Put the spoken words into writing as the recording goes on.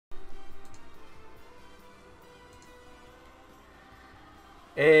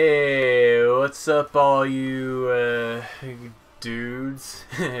Hey, what's up all you, dudes?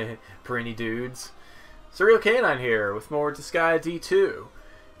 Prinny dudes. Surreal Canine here with more Disgaea D2.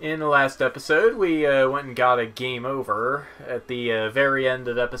 In the last episode, we went and got a game over at the very end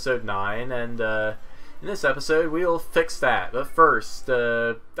of episode 9, and in this episode we'll fix that. But first,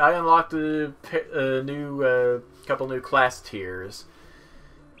 I unlocked a couple new class tiers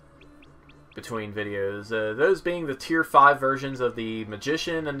between videos, those being the tier 5 versions of the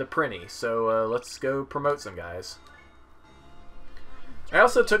Magician and the Prinny. So let's go promote some guys. I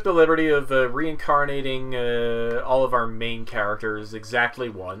also took the liberty of reincarnating all of our main characters exactly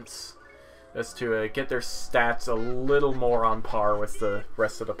once, just to get their stats a little more on par with the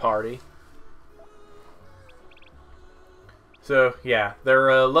rest of the party. So yeah,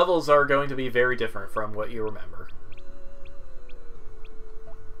 their levels are going to be very different from what you remember.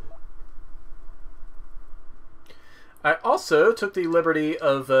 I also took the liberty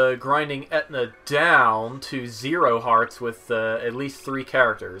of grinding Etna down to 0 hearts with at least 3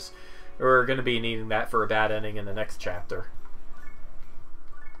 characters. We're going to be needing that for a bad ending in the next chapter.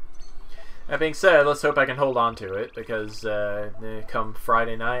 That being said, let's hope I can hold on to it, because come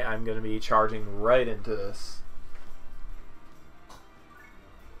Friday night, I'm going to be charging right into this.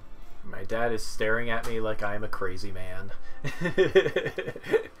 My dad is staring at me like I'm a crazy man.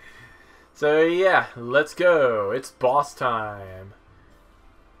 So yeah, let's go. It's boss time.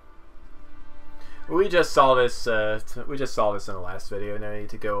 We just saw this. We just saw this in the last video. No need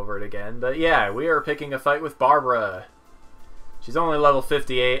to go over it again. But yeah, we are picking a fight with Barbara. She's only level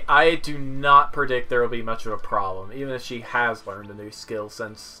 58. I do not predict there will be much of a problem, even if she has learned a new skill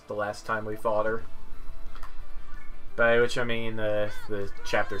since the last time we fought her. By which I mean the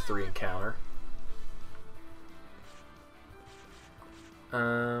Chapter 3 encounter.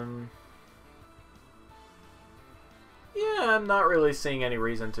 Yeah, I'm not really seeing any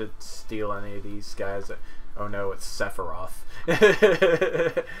reason to steal any of these guys. Oh no, it's Sephiroth.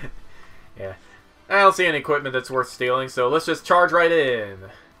 Yeah. I don't see any equipment that's worth stealing, so let's just charge right in.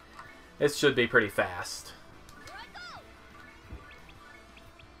 This should be pretty fast.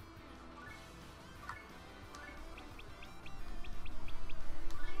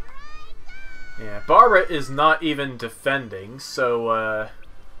 Yeah, Barbara is not even defending, so at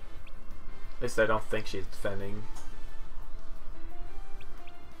least I don't think she's defending.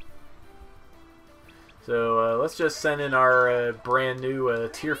 So let's just send in our brand new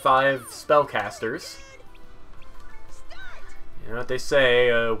tier 5 spellcasters. You know what they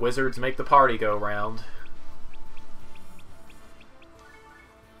say, wizards make the party go round.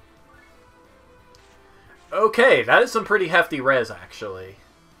 Okay, that is some pretty hefty res, actually.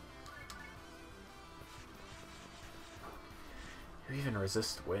 You even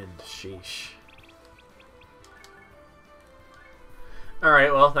resist wind, sheesh.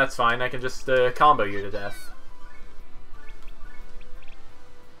 Alright, well, that's fine. I can just combo you to death.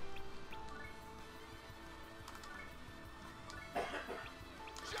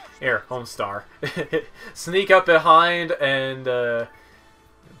 Here, Homestar. Sneak up behind and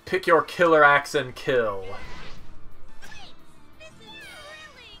pick your killer axe and kill.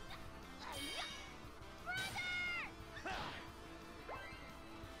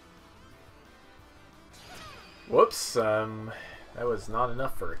 Whoops, that was not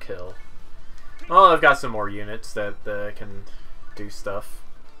enough for a kill. Well, I've got some more units that can do stuff.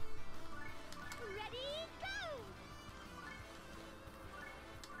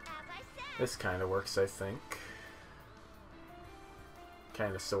 This kind of works, I think.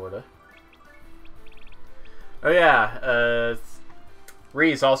 Kind of, sorta. Oh yeah,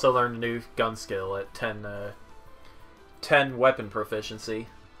 Reese also learned a new gun skill at 10 weapon proficiency.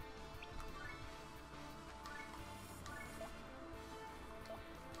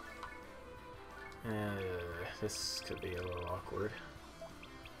 This could be a little awkward.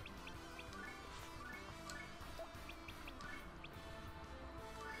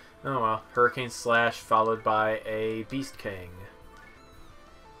 Oh well, Hurricane Slash followed by a Beast King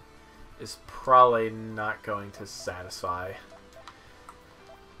is probably not going to satisfy.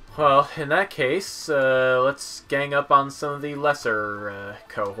 Well, in that case, let's gang up on some of the lesser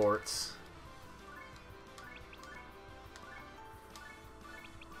cohorts.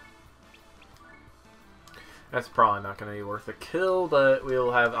 That's probably not going to be worth a kill, but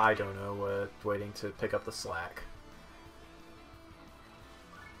we'll have, I don't know, waiting to pick up the slack.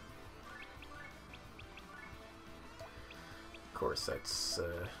 Of course, that's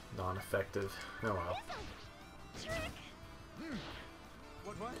non-effective. Oh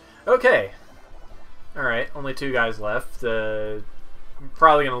well. Okay. Alright, only 2 guys left. I'm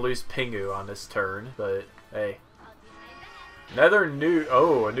probably going to lose Pingu on this turn, but hey. Another new...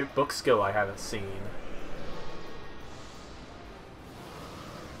 Oh, a new book skill I haven't seen.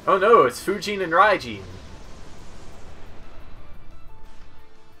 Oh no, it's Fujin and Raijin.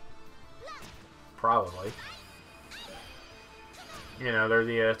 Probably. You know, they're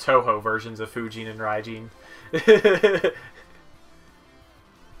the Toho versions of Fujin and Raijin.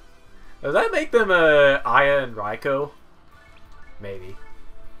 Does that make them Aya and Raiko? Maybe.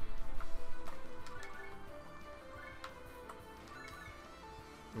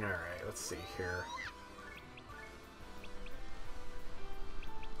 Alright, let's see here.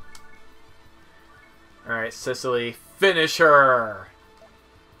 Alright, Cicely, finish her!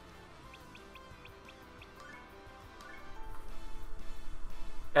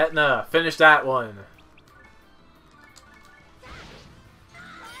 Etna, finish that one!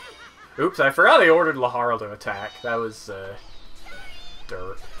 Oops, I forgot I ordered Laharl to attack. That was,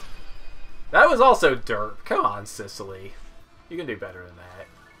 dirt. That was also dirt. Come on, Cicely. You can do better than that.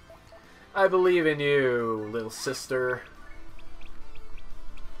 I believe in you, little sister.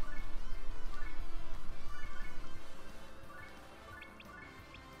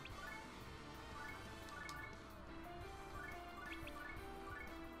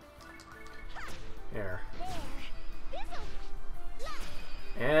 Here.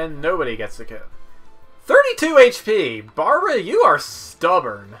 And nobody gets the kill. 32 HP! Barbara, you are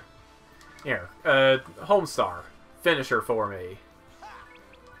stubborn. Here, Homestar. Finish her for me.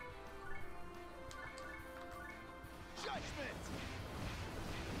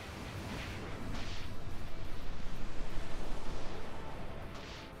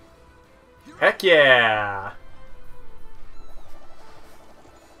 Heck yeah!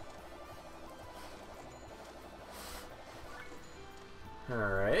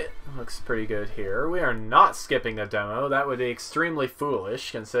 Alright, looks pretty good here. We are not skipping the demo. That would be extremely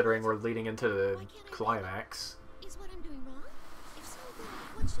foolish, considering we're leading into the climax. Is what I'm doing wrong? If so, then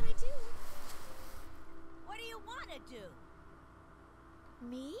what should I do? What do you want to do?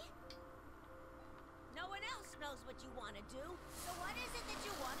 Me? No one else knows what you want to do, so what is it that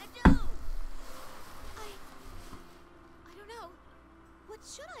you want to do? I don't know. What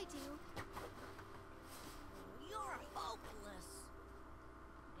should I do? You're hopeless.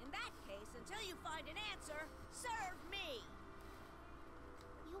 In that case, until you find an answer, serve me.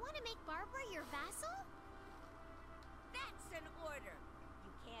 You want to make Barbara your vassal? That's an order.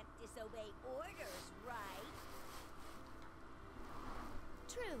 You can't disobey orders, right?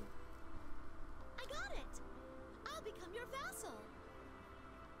 True. I got it. I'll become your vassal.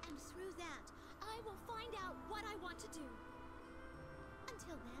 And through that, I will find out what I want to do.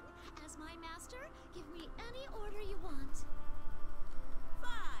 Until then, as my master, give me any order you want.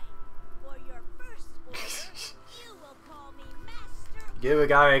 Fine. For your first order, you will call me Master. Give a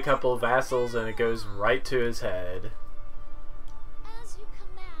guy a couple vassals and it goes right to his head. As you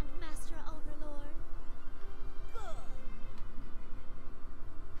command, Master Overlord.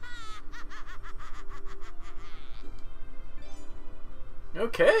 Good.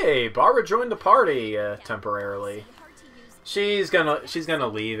 Okay, Barbara joined the party temporarily. She's gonna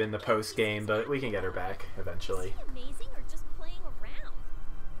leave in the post game, but we can get her back eventually. Is he amazing or just playing around?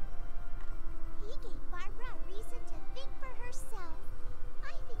 He gave Barbara a reason to think for herself.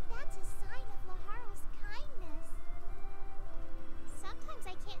 I think that's a sign of Laharl's kindness. Sometimes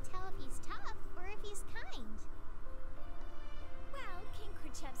I can't tell if he's tough or if he's kind. Well, King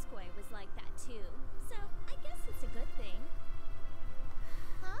Krichevskoy was like that too, so I guess it's a good thing.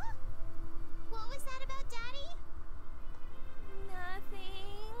 Huh? What was that about Daddy?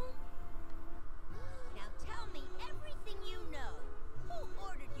 Nothing. Now tell me everything you know. Who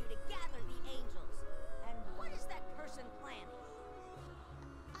ordered you to gather the angels? And what is that person planning?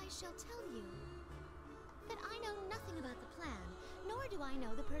 I shall tell you that I know nothing about the plan, nor do I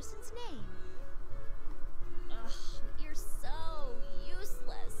know the person's name. Ugh, you're so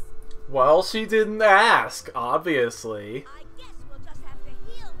useless. Well, she didn't ask, obviously. I guess we'll just have to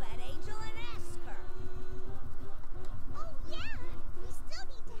heal that angel and ask her. Oh yeah, we still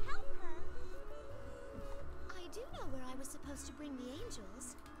need to help her. I do know where I was supposed to bring the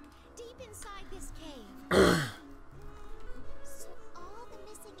angels. Deep inside this cave. So all the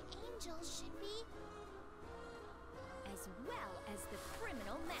missing angels should be... As well as the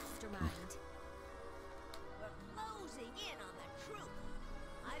criminal mastermind. We're closing in on the truth.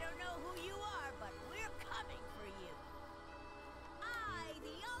 I don't know who you are, but we're coming for you. I,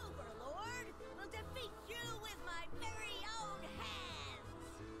 the Overlord, will defeat you with my very own hands.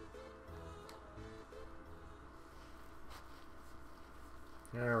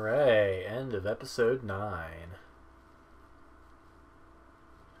 Alright, end of episode 9.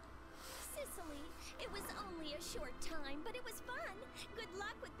 Cicely, it was only only a short time, but it was fun. Good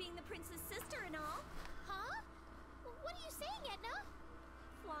luck with being the prince's sister and all. Huh? What are you saying, Edna?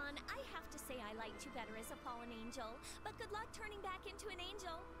 Flan, I have to say I liked you better as a fallen angel, but good luck turning back into an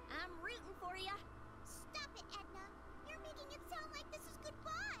angel. I'm rooting for ya. Stop it, Edna. You're making it sound like this is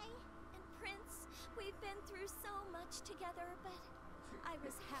goodbye. And Prince, we've been through so much together, but I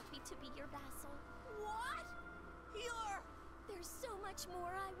was happy to be your vassal. What? There's so much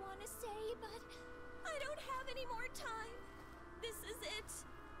more I want to say, but I don't have any more time. This is it.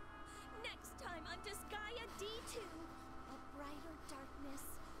 Next time on Disgaea D2, A Brighter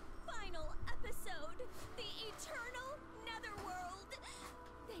Darkness. Final episode, The Eternal Netherworld.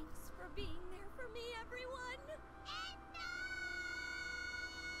 Thanks for being there for me, everyone.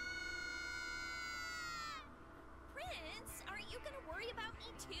 Prince, aren't you gonna worry about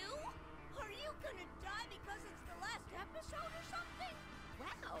me too? Are you gonna die because it's the last episode or something?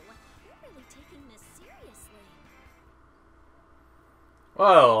 Wow, you're really taking this seriously.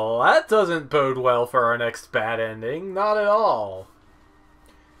 Well, that doesn't bode well for our next bad ending. Not at all.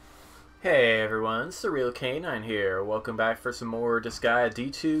 Hey everyone, Surreal Canine here. Welcome back for some more Disgaea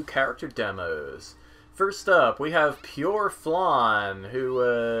D2 character demos. First up, we have Pure Flan,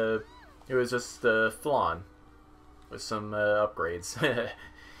 who is just Flan with some upgrades.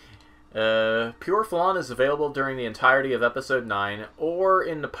 Pure Flan is available during the entirety of Episode 9, or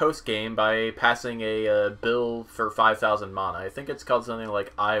in the post-game by passing a bill for 5,000 mana. I think it's called something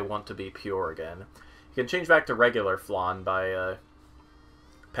like I Want to Be Pure Again. You can change back to regular Flan by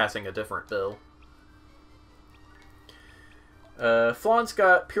passing a different bill. Pure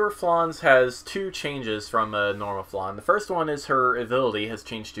Flan's has two changes from normal Flan. The first one is her ability has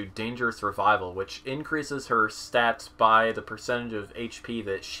changed to Dangerous Revival, which increases her stats by the percentage of HP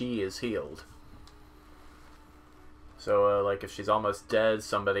that she is healed. So, like, if she's almost dead,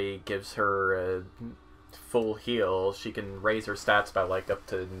 somebody gives her a full heal, she can raise her stats by, like, up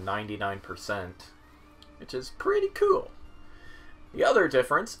to 99%, which is pretty cool. The other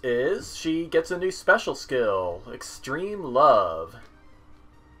difference is she gets a new special skill, Extreme Love.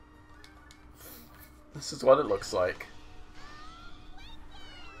 This is what it looks like.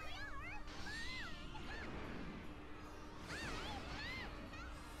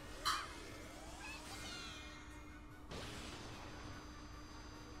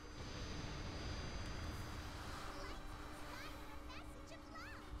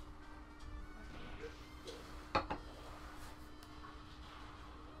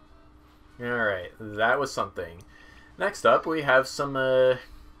 Alright, that was something. Next up, we have some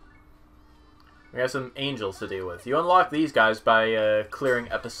angels to deal with. You unlock these guys by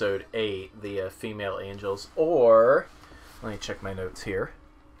clearing Episode 8, the female angels, or... Let me check my notes here.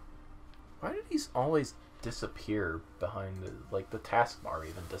 Why do these always disappear behind the... Like, the taskbar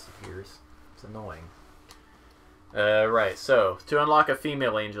even disappears. It's annoying. Right, so, to unlock a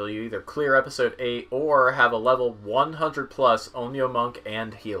female angel, you either clear Episode 8 or have a level 100 plus Onyo Monk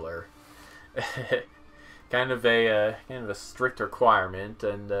and Healer. kind of a strict requirement,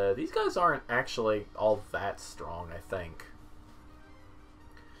 and these guys aren't actually all that strong, I think.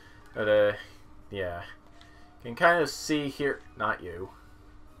 But yeah, you can kind of see here. Not you.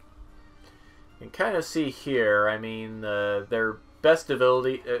 You can kind of see here. I mean, their best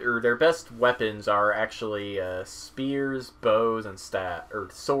ability or their best weapons are actually spears, bows, and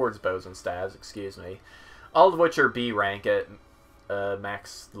swords, bows, and stabs. Excuse me, all of which are B rank at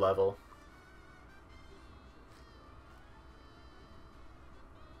max level.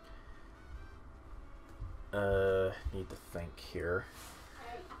 Need to think here.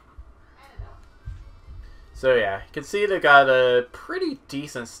 So yeah, you can see they got a pretty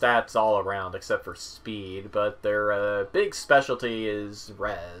decent stats all around except for speed, but their big specialty is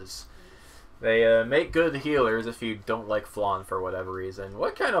res. They make good healers if you don't like Flan for whatever reason.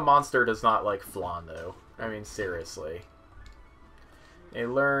 What kind of monster does not like Flan, though? I mean, seriously. They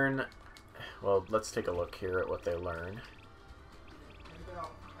learn... Well, let's take a look here at what they learn.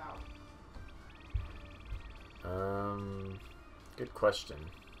 Good question.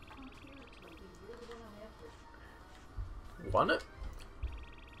 I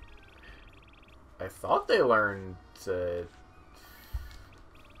thought they learned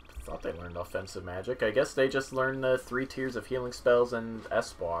offensive magic. I guess they just learned the 3 tiers of healing spells and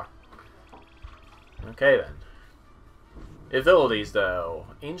Espoir. Okay then. Abilities though.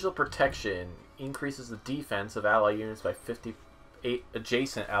 Angel Protection increases the defense of ally units by 58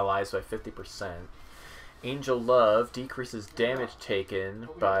 adjacent allies by 50%. Angel Love decreases damage taken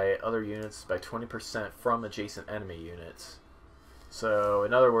by other units by 20% from adjacent enemy units. So,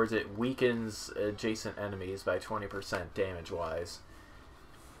 in other words, it weakens adjacent enemies by 20% damage-wise.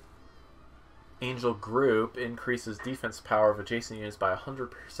 Angel Group increases defense power of adjacent units by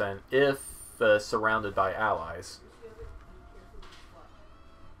 100% if surrounded by allies.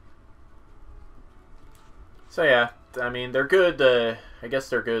 So yeah, I mean, they're good, I guess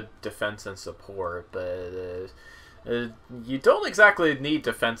they're good defense and support, but you don't exactly need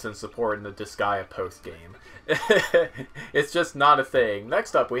defense and support in the Disgaea post-game. It's just not a thing.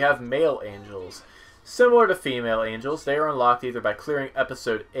 Next up, we have male angels. Similar to female angels, they are unlocked either by clearing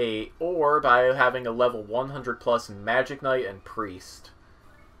Episode 8 or by having a level 100 plus Magic Knight and Priest.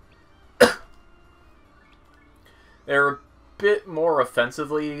 They're a bit more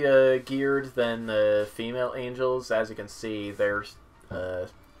offensively geared than the female angels. As you can see, their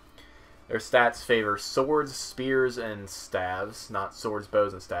stats favor swords, spears, and staves, not swords,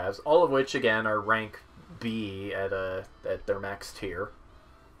 bows, and staves, all of which, again, are rank B at their max tier.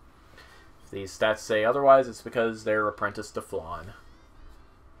 If these stats say otherwise, it's because they're apprenticed to Flan.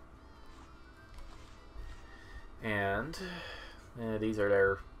 And these are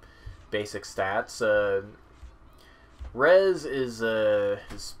their basic stats. Res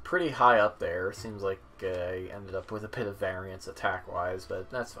is pretty high up there. Seems like he ended up with a bit of variance attack-wise, but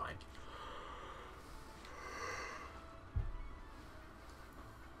that's fine.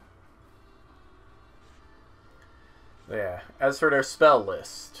 Yeah, as for their spell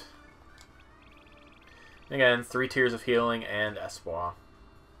list, again, 3 tiers of healing and espoir,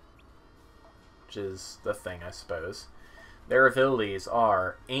 which is the thing, I suppose. Their abilities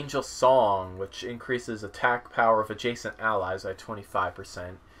are Angel Song, which increases attack power of adjacent allies by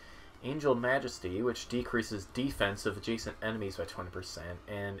 25%, Angel Majesty, which decreases defense of adjacent enemies by 20%,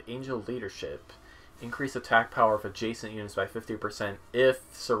 and Angel Leadership, increase attack power of adjacent units by 50% if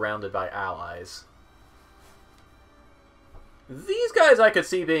surrounded by allies. These guys I could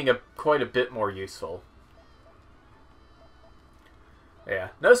see being quite a bit more useful. Yeah,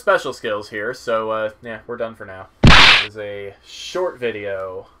 no special skills here, so yeah, we're done for now. It was a short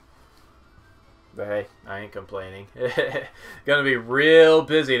video. But hey, I ain't complaining. Gonna be real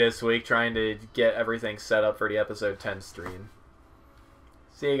busy this week trying to get everything set up for the episode 10 stream.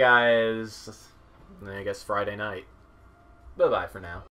 See you guys, I guess, Friday night. Bye-bye for now.